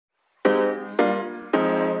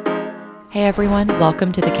Hey everyone,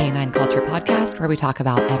 welcome to the K9 Culture Podcast, where we talk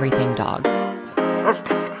about everything dog.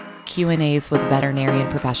 Q&As with veterinarian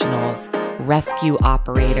professionals, rescue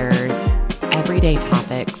operators, everyday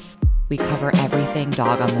topics. We cover everything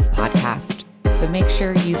dog on this podcast. So make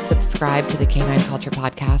sure you subscribe to the K9 Culture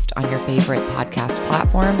Podcast on your favorite podcast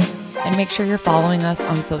platform, and make sure you're following us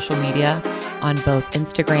on social media on both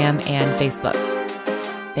Instagram and Facebook.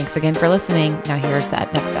 Thanks again for listening. Now here's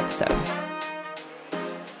that next episode.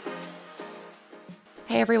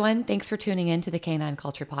 Hey everyone, thanks for tuning in to the K9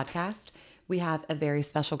 Culture Podcast. We have a very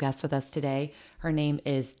special guest with us today. Her name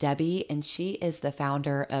is Debbie, and she is the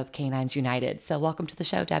founder of K9s United. So welcome to the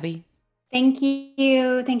show, Debbie. Thank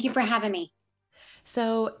you. Thank you for having me.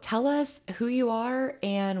 So tell us who you are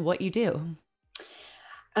and what you do.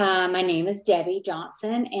 My name is Debbie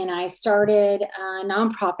Johnson, and I started a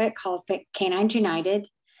nonprofit called K9s United.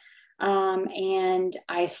 And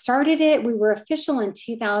I started it, we were official in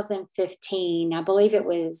 2015. I believe it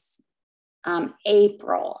was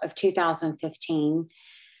April of 2015.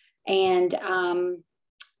 And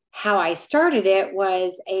how I started it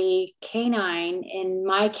was a canine in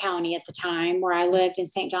my county at the time, where I lived in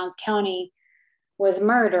St. Johns County, was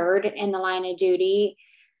murdered in the line of duty.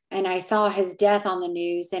 And I saw his death on the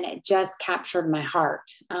news, and it just captured my heart.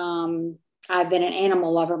 I've been an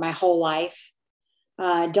animal lover my whole life.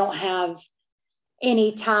 Don't have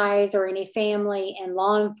any ties or any family in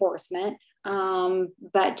law enforcement,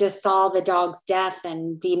 but just saw the dog's death.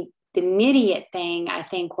 And the immediate thing, I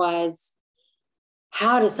think, was,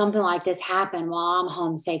 how does something like this happen while I'm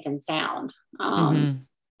home safe and sound?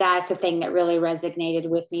 That's the thing that really resonated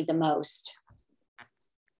with me the most.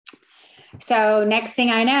 So next thing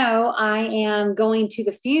I know, I am going to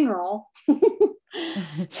the funeral,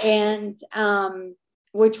 and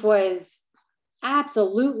which was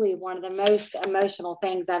absolutely one of the most emotional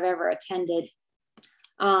things I've ever attended.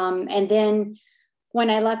 And then when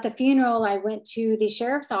I left the funeral, I went to the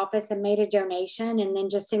sheriff's office and made a donation, and then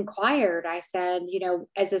just inquired. I said,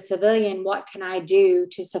 as a civilian, what can I do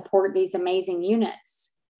to support these amazing units?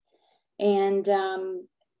 And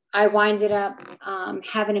I winded up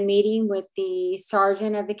having a meeting with the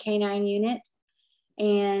sergeant of the K9 unit.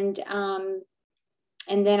 And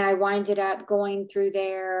then I winded up going through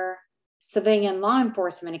their civilian law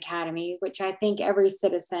enforcement academy, which I think every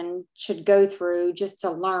citizen should go through just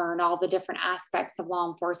to learn all the different aspects of law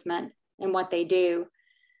enforcement and what they do.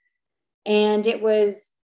 And it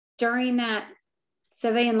was during that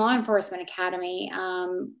civilian law enforcement academy,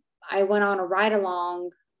 I went on a ride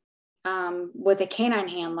along with a canine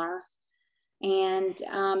handler. And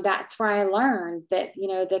that's where I learned that,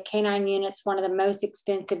 the canine unit's one of the most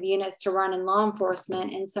expensive units to run in law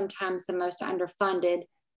enforcement, and sometimes the most underfunded,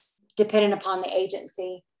 depending upon the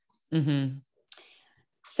agency. Mm-hmm.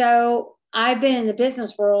 So I've been in the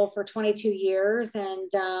business world for 22 years and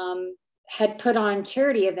had put on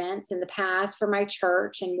charity events in the past for my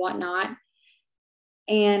church and whatnot.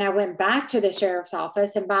 And I went back to the sheriff's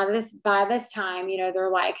office, and by this time, they're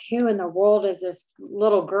like, who in the world is this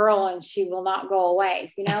little girl? And she will not go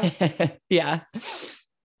away, Yeah.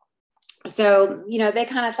 So, they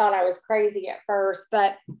kind of thought I was crazy at first,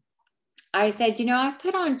 but I said, I've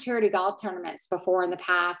put on charity golf tournaments before in the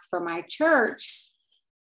past for my church.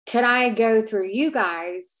 Could I go through you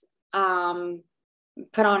guys, put on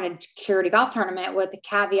a charity golf tournament with the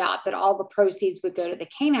caveat that all the proceeds would go to the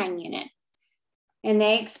canine unit? And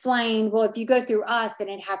they explained, well, if you go through us, then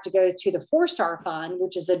it'd have to go to the 4-star fund,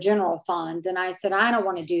 which is a general fund. And I said, I don't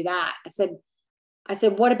want to do that. I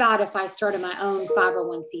said, what about if I started my own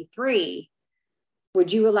 501c3?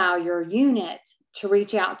 Would you allow your unit to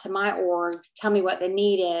reach out to my org, tell me what the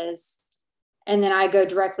need is, and then I go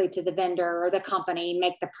directly to the vendor or the company,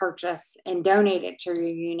 make the purchase, and donate it to your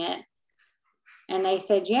unit? And they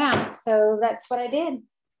said, yeah. So that's what I did.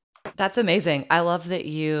 That's amazing. I love that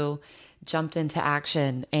you jumped into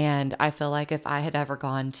action. And I feel like if I had ever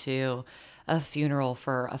gone to a funeral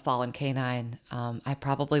for a fallen canine, I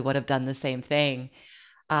probably would have done the same thing.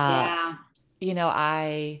 Yeah.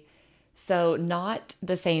 So not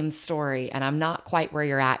the same story, and I'm not quite where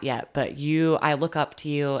you're at yet, but I look up to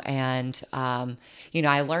you, and,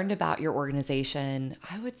 I learned about your organization,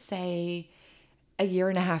 I would say a year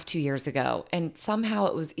and a half, 2 years ago. And somehow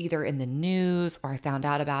it was either in the news or I found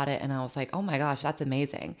out about it, and I was like, oh my gosh, that's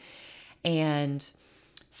amazing. And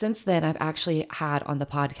since then, I've actually had on the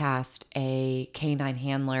podcast a canine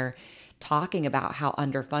handler talking about how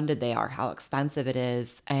underfunded they are, how expensive it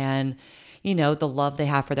is, and the love they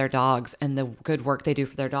have for their dogs and the good work they do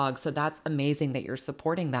for their dogs. So that's amazing that you're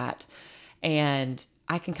supporting that. And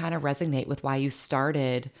I can kind of resonate with why you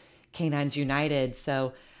started K9s United.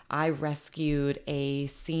 So I rescued a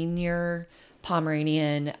senior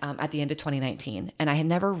Pomeranian at the end of 2019. And I had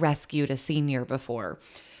never rescued a senior before,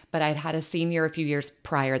 but I'd had a senior a few years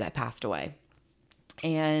prior that passed away.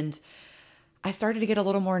 And I started to get a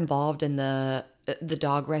little more involved in the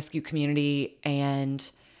dog rescue community,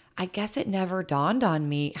 and I guess it never dawned on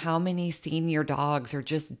me how many senior dogs are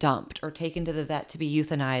just dumped or taken to the vet to be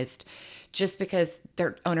euthanized just because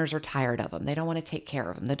their owners are tired of them. They don't want to take care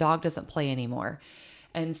of them. The dog doesn't play anymore.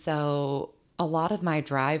 And so a lot of my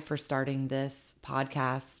drive for starting this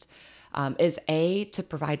podcast is to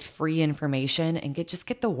provide free information and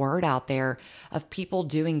get the word out there of people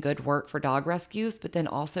doing good work for dog rescues, but then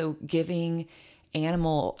also giving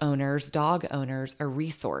animal owners, dog owners, a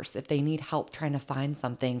resource if they need help trying to find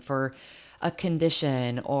something for a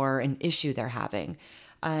condition or an issue they're having.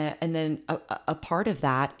 And then a part of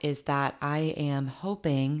that is that I am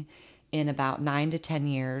hoping in about 9 to 10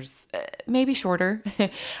 years, maybe shorter,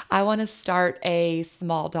 I want to start a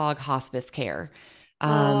small dog hospice care.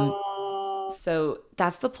 Um, Oh, so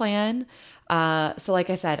that's the plan. So like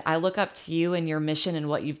I said, I look up to you and your mission and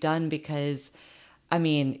what you've done because, I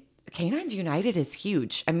mean, K9s United is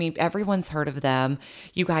huge. I mean, everyone's heard of them.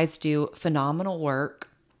 You guys do phenomenal work.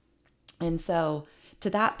 And so to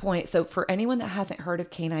that point, so for anyone that hasn't heard of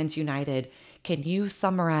K9s United, can you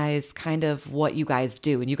summarize kind of what you guys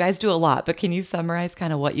do? And you guys do a lot, but can you summarize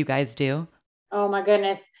kind of what you guys do? oh my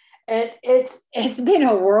goodness. It's been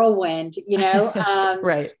a whirlwind, you know.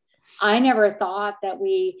 Right. I never thought that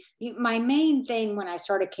my main thing when I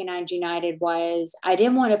started K9s United was I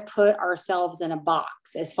didn't want to put ourselves in a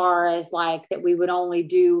box as far as like that we would only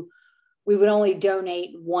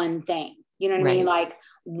donate one thing, you know what I mean? Right. Like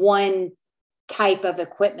one type of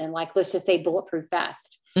equipment, like let's just say bulletproof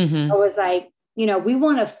vest. I Mm-hmm. was like, we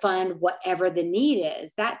want to fund whatever the need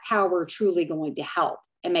is. That's how we're truly going to help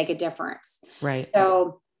and make a difference. Right.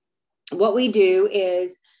 So what we do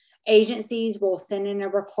is agencies will send in a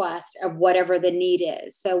request of whatever the need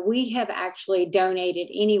is. So we have actually donated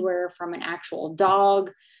anywhere from an actual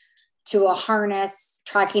dog to a harness,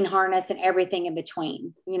 tracking harness, and everything in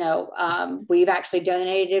between. We've actually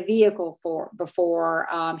donated a vehicle before,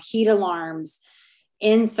 heat alarms,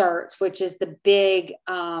 inserts, which is the big,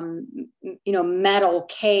 metal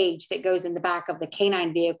cage that goes in the back of the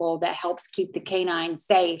canine vehicle that helps keep the canine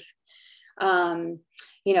safe. Um,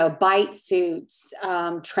 bite suits,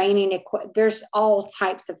 training equipment. There's all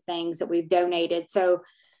types of things that we've donated. So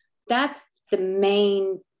that's the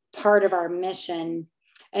main part of our mission.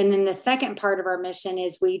 And then the second part of our mission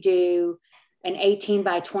is we do an 18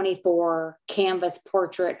 by 24 canvas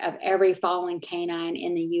portrait of every fallen canine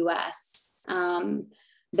in the US.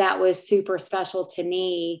 That was super special to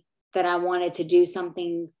me that I wanted to do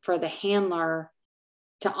something for the handler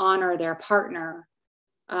to honor their partner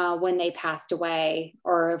when they passed away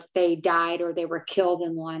or if they died or they were killed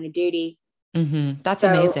in the line of duty. Mm-hmm. That's So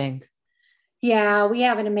amazing. yeah, we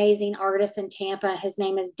have an amazing artist in Tampa. His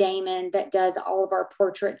name is Damon that does all of our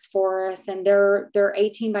portraits for us. And they're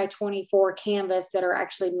 18 by 24 canvas that are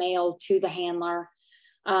actually mailed to the handler.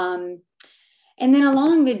 And then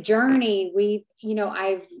along the journey,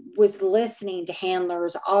 I was listening to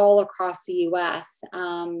handlers all across the US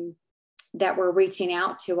that were reaching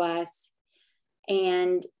out to us.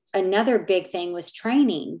 And another big thing was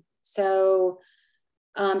training. So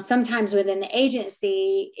sometimes within the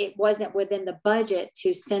agency, it wasn't within the budget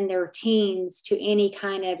to send their teams to any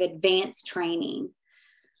kind of advanced training.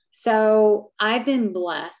 So I've been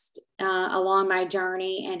blessed along my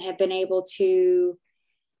journey and have been able to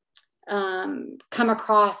come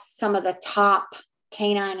across some of the top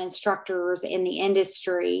canine instructors in the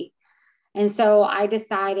industry. And so I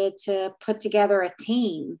decided to put together a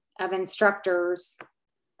team of instructors.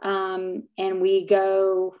 And we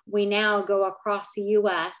now go across the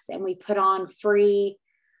US and we put on free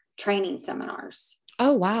training seminars.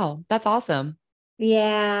 Oh, wow. That's awesome.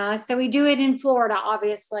 Yeah. So we do it in Florida,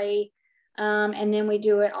 obviously. And then we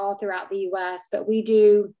do it all throughout the US, but we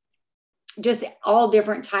do just all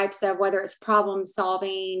different types of, whether it's problem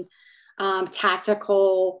solving,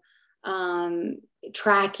 tactical,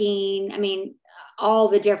 tracking. I mean, all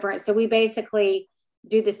the different. So we basically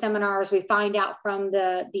do the seminars. We find out from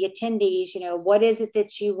the attendees, what is it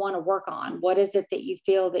that you want to work on? What is it that you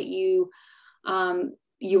feel that you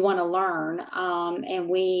want to learn? And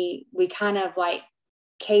we kind of like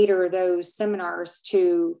cater those seminars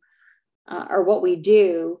to, or what we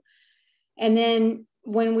do. And then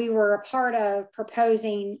when we were a part of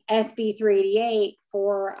proposing SB 388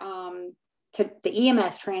 for to the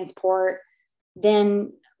EMS transport,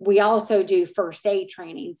 then we also do first aid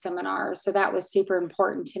training seminars. So that was super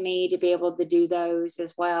important to me to be able to do those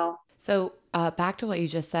as well. So back to what you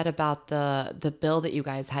just said about the bill that you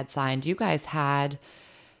guys had signed. You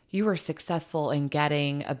were successful in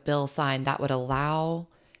getting a bill signed that would allow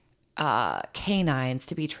canines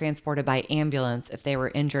to be transported by ambulance if they were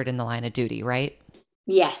injured in the line of duty, right?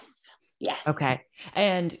 Yes. Yes. Okay.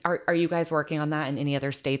 And are you guys working on that in any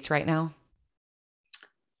other states right now?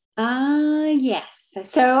 Yes.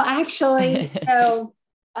 So actually,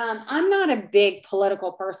 I'm not a big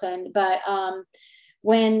political person, but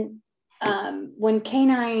when when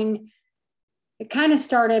canine it kind of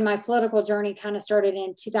started, my political journey kind of started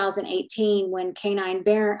in 2018 when Canine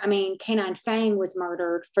Fang was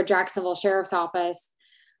murdered for Jacksonville Sheriff's Office.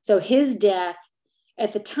 So his death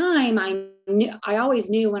at the time, I always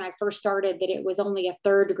knew when I first started that it was only a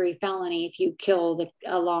third degree felony if you killed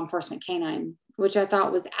a law enforcement canine, which I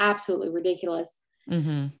thought was absolutely ridiculous.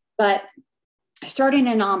 Mm-hmm. But starting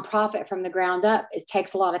a nonprofit from the ground up, it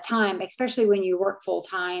takes a lot of time, especially when you work full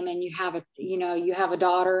time and you have a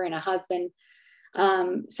daughter and a husband.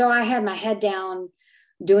 So I had my head down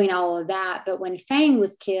doing all of that. But when Fang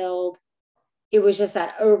was killed, it was just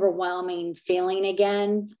that overwhelming feeling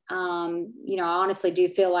again. I honestly do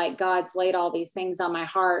feel like God's laid all these things on my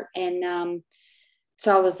heart. And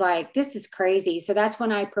so I was like, this is crazy. So that's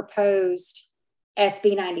when I proposed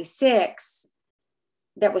SB 96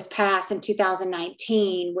 that was passed in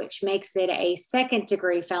 2019, which makes it a second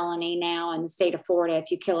degree felony now in the state of Florida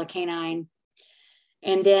if you kill a canine.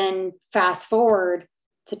 And then fast forward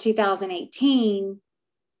to 2018,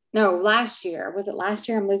 no, last year. Was it last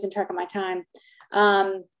year? I'm losing track of my time.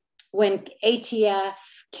 When ATF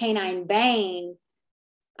Canine Bane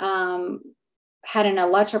had an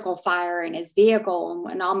electrical fire in his vehicle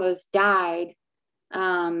and almost died.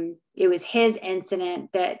 It was his incident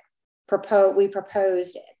that we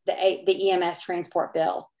proposed the EMS transport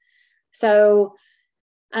bill. So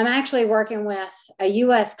I'm actually working with a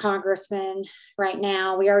U.S. congressman right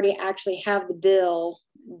now. We already actually have the bill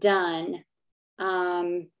done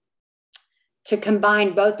to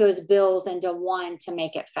combine both those bills into one to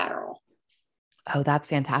make it federal. Oh, that's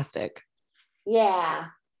fantastic. Yeah.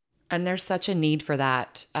 And there's such a need for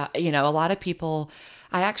that. A lot of people,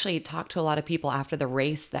 I actually talked to a lot of people after the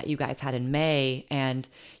race that you guys had in May, and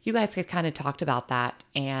you guys had kind of talked about that.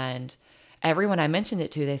 And everyone I mentioned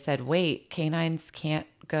it to, they said, wait, canines can't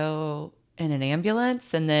go in an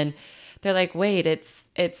ambulance? And then they're like, wait,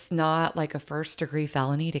 it's not like a first degree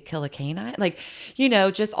felony to kill a canine? Like,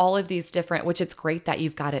 just all of these different, which it's great that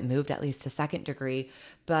you've got it moved at least to second degree.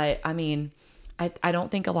 But I mean, I don't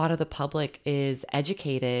think a lot of the public is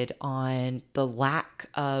educated on the lack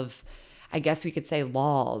of, I guess we could say,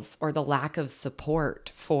 laws or the lack of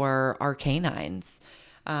support for our canines.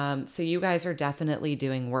 So you guys are definitely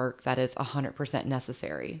doing work that is 100%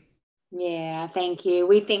 necessary. Yeah, thank you.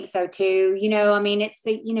 We think so too.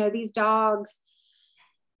 These dogs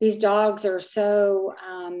are so,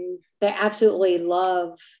 they absolutely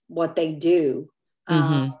love what they do.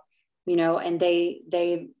 Mm-hmm. And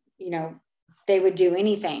they would do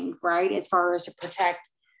anything, right, as far as to protect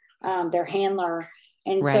their handler.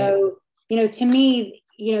 And Right. so, to me,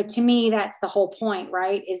 that's the whole point,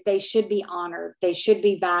 right? Is they should be honored. They should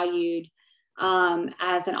be valued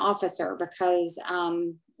as an officer because,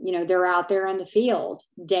 they're out there in the field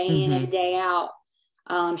day in Mm-hmm. and day out,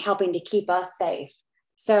 helping to keep us safe.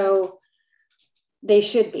 So they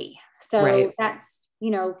should be. So Right. that's,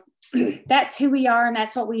 that's who we are and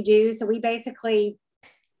that's what we do. So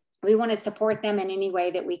we want to support them in any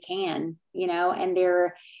way that we can, and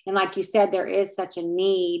like you said, there is such a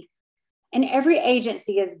need, and every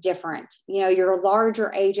agency is different. Your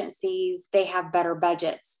larger agencies, they have better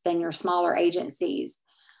budgets than your smaller agencies.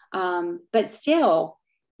 But still,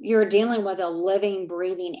 you're dealing with a living,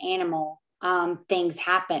 breathing animal. Things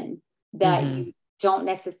happen that Mm-hmm. you don't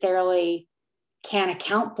necessarily can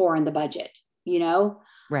account for in the budget, you know?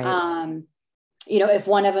 Right. Um, if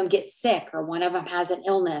one of them gets sick or one of them has an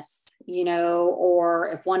illness, or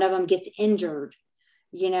if one of them gets injured,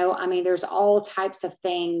 there's all types of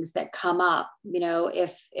things that come up,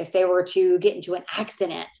 if they were to get into an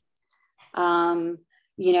accident, and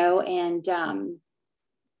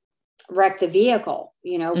wreck the vehicle,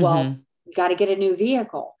 well, Mm-hmm. you got to get a new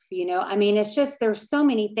vehicle, it's just, there's so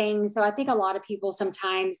many things. So I think a lot of people,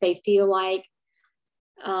 sometimes they feel like,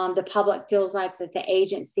 the public feels like that the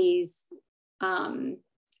agencies,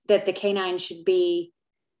 that the canine should be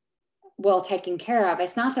well taken care of.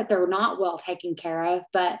 It's not that they're not well taken care of,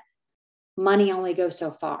 but money only goes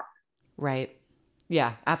so far. Right.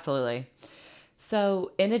 Yeah, absolutely.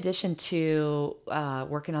 So, in addition to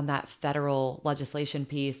working on that federal legislation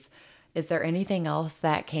piece, Is there anything else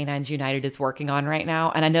that K9s United is working on right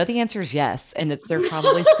now? And I know the answer is yes, and there's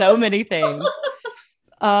probably so many things.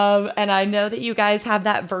 And I know that you guys have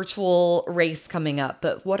that virtual race coming up,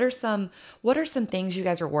 but what are some things you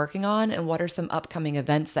guys are working on, and what are some upcoming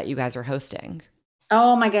events that you guys are hosting?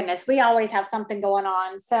 Oh my goodness, we always have something going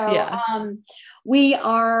on. So Yeah. we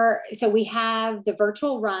have the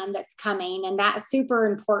virtual run that's coming, and that's super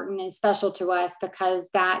important and special to us because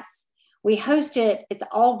we host it, it's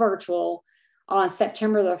all virtual on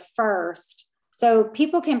September the 1st. So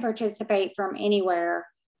people can participate from anywhere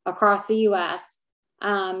across the US.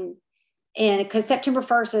 Um, and because September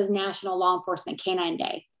 1st is National Law Enforcement Canine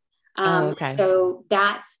Day. Oh, okay. So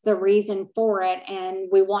that's the reason for it. And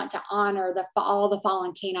we want to honor all the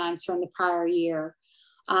fallen canines from the prior year.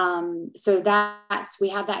 So we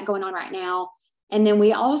have that going on right now. And then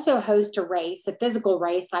we also host a race, a physical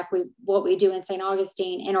race, like what we do in St.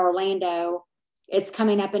 Augustine in Orlando. It's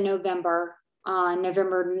coming up in November, on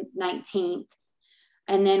November 19th.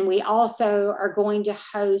 And then we also are going to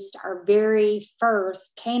host our very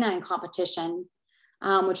first canine competition,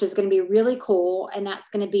 which is going to be really cool. And that's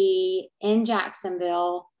going to be in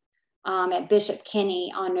Jacksonville, at Bishop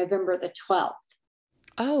Kenny on November the 12th.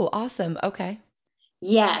 Oh, awesome. Okay.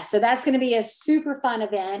 Yeah, so that's going to be a super fun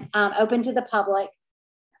event, open to the public,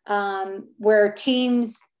 where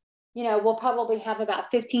teams, we'll probably have about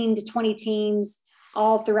 15 to 20 teams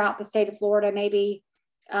all throughout the state of Florida, maybe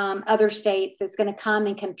other states, that's going to come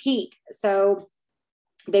and compete. So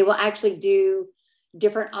they will actually do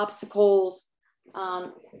different obstacles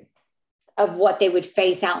of what they would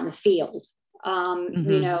face out in the field,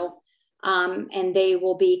 Hmm. and they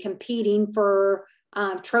will be competing for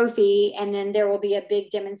trophy. And then there will be a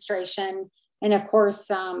big demonstration, and of course,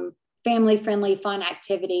 family friendly fun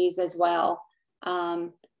activities as well.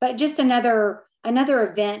 But just another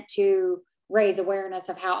event to raise awareness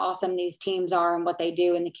of how awesome these teams are and what they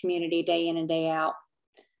do in the community day in and day out.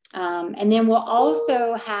 And then we'll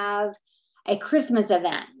also have a Christmas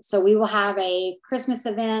event. So we will have a Christmas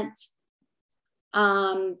event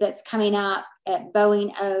that's coming up at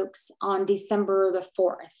Boeing Oaks on December the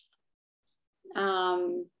 4th.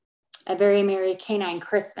 A very merry canine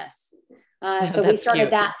Christmas. So we That's started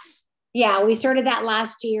cute. that. Yeah, we started that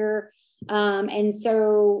last year. And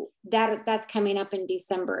so that's coming up in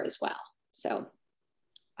December as well. So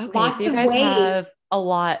Okay, so lots you of guys ways. have a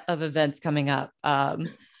lot of events coming up.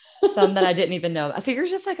 Some that I didn't even know. So you're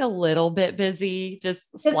just like a little bit busy, just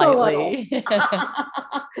Just a little. slightly.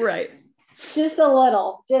 Right. Just a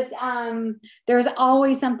little. There's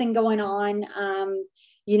always something going on.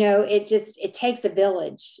 It takes a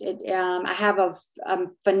village. I have a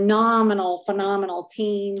phenomenal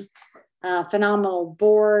team, phenomenal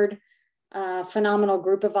board, phenomenal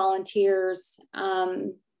group of volunteers,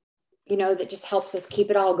 that just helps us keep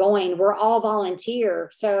it all going. We're all volunteer,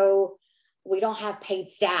 so we don't have paid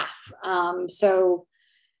staff. So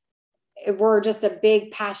we're just a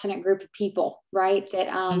big, passionate group of people, right? That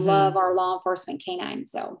love Hmm. our law enforcement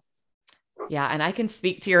canines. So, Yeah, and I can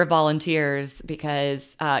speak to your volunteers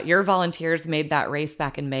because your volunteers made that race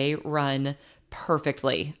back in May run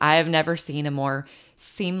perfectly. I have never seen a more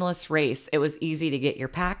seamless race. It was easy to get your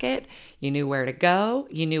packet. You knew where to go.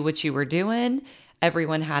 You knew what you were doing.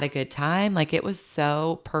 Everyone had a good time. Like it was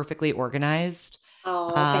so perfectly organized.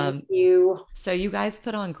 oh, thank Um, you. So you guys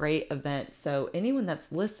put on great events. So anyone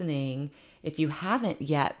that's listening, if you haven't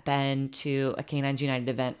yet been to a K9s United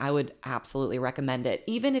event, I would absolutely recommend it.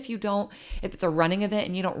 Even if it's a running event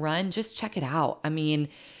and you don't run, just check it out. I mean,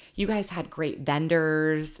 you guys had great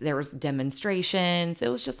vendors, there was demonstrations. It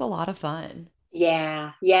was just a lot of fun.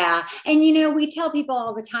 Yeah, yeah. And we tell people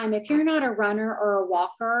all the time, if you're not a runner or a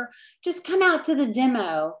walker, just come out to the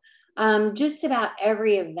demo. Just about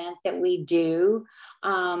every event that we do,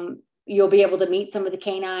 you'll be able to meet some of the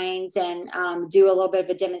canines and do a little bit of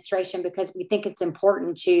a demonstration, because we think it's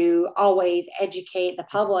important to always educate the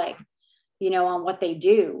public, on what they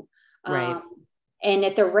do. Right. Um, and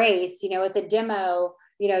at the race, at the demo,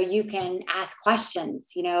 you can ask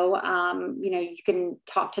questions, you can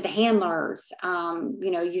talk to the handlers,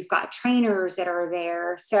 you've got trainers that are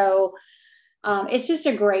there. So it's just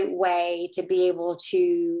a great way to be able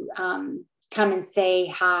to come and say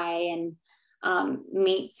hi and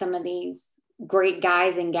meet some of these great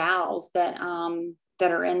guys and gals that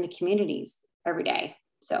are in the communities every day.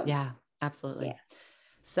 So, Yeah, absolutely. yeah.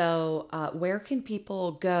 So, where can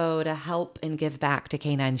people go to help and give back to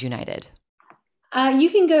K9s United? You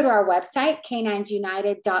can go to our website,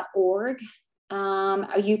 k9sunited.org.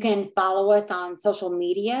 You can follow us on social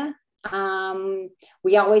media.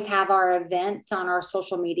 We always have our events on our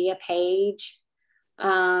social media page.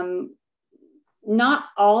 Um, not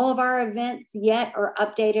all of our events yet are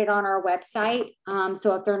updated on our website.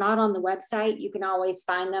 So if they're not on the website, you can always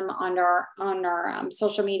find them on our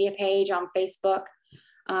social media page on Facebook,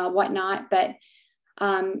 whatnot. But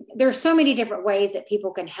there's so many different ways that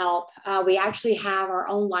people can help. We actually have our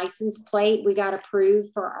own license plate. We got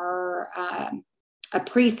approved for our a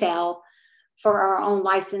pre-sale for our own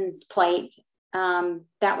license plate.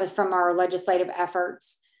 That was from our legislative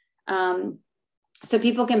efforts. So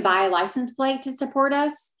people can buy a license plate to support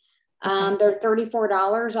us. They're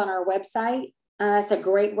 $34 on our website. That's a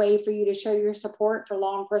great way for you to show your support for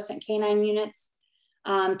law enforcement canine units.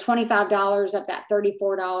 $25 of that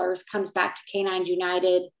 $34 comes back to K9s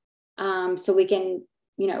United. So we can,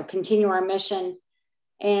 continue our mission.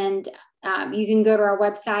 And you can go to our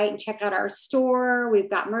website and check out our store. We've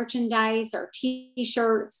got merchandise, our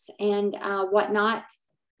t-shirts and whatnot.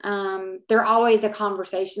 They're always a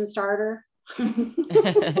conversation starter.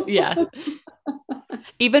 Yeah.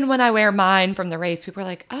 Even when I wear mine from the race, people are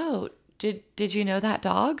like, "Oh, did you know that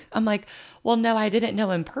dog?" I'm like, "Well, no, I didn't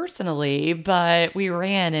know him personally, but we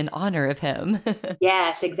ran in honor of him."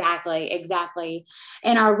 Yes, exactly.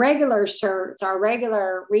 And our regular shirts, our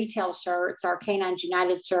regular retail shirts, our K9s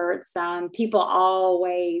United shirts, people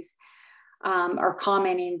always are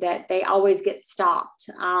commenting that they always get stopped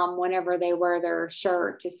whenever they wear their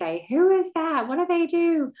shirt to say, "Who is that? What do they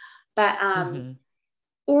do?" But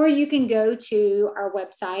or you can go to our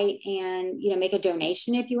website and make a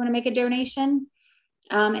donation if you want to make a donation.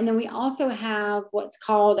 And then we also have what's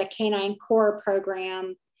called a K9 Core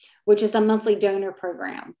program, which is a monthly donor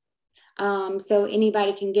program. So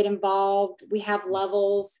anybody can get involved. We have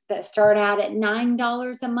levels that start out at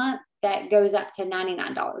 $9 a month that goes up to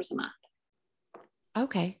 $99 a month.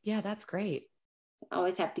 Okay. Yeah, that's great.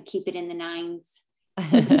 Always have to keep it in the nines.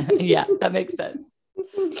 Yeah, that makes sense.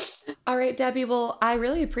 All right, Debbie. Well, I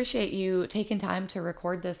really appreciate you taking time to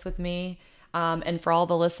record this with me. And for all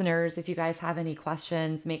the listeners, if you guys have any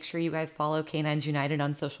questions, make sure you guys follow K9s United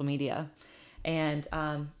on social media. And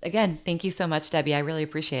again, thank you so much, Debbie. I really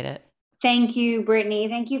appreciate it. Thank you, Brittany.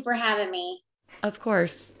 Thank you for having me. Of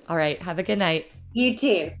course. All right. Have a good night. You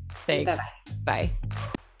too. Thanks. Bye-bye. Bye.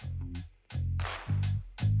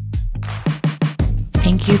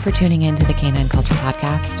 Thank you for tuning in to the Canine Culture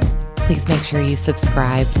Podcast. Please make sure you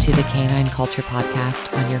subscribe to the Canine Culture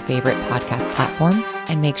Podcast on your favorite podcast platform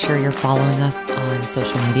and make sure you're following us on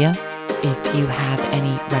social media. If you have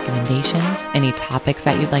any recommendations, any topics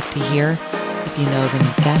that you'd like to hear, if you know of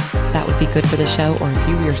any guests that would be good for the show, or if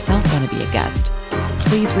you yourself want to be a guest,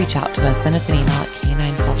 please reach out to us. Send us an email at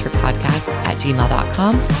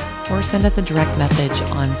canineculturepodcast@gmail.com or send us a direct message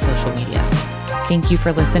on social media. Thank you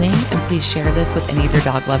for listening, and please share this with any of your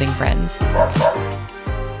dog-loving friends.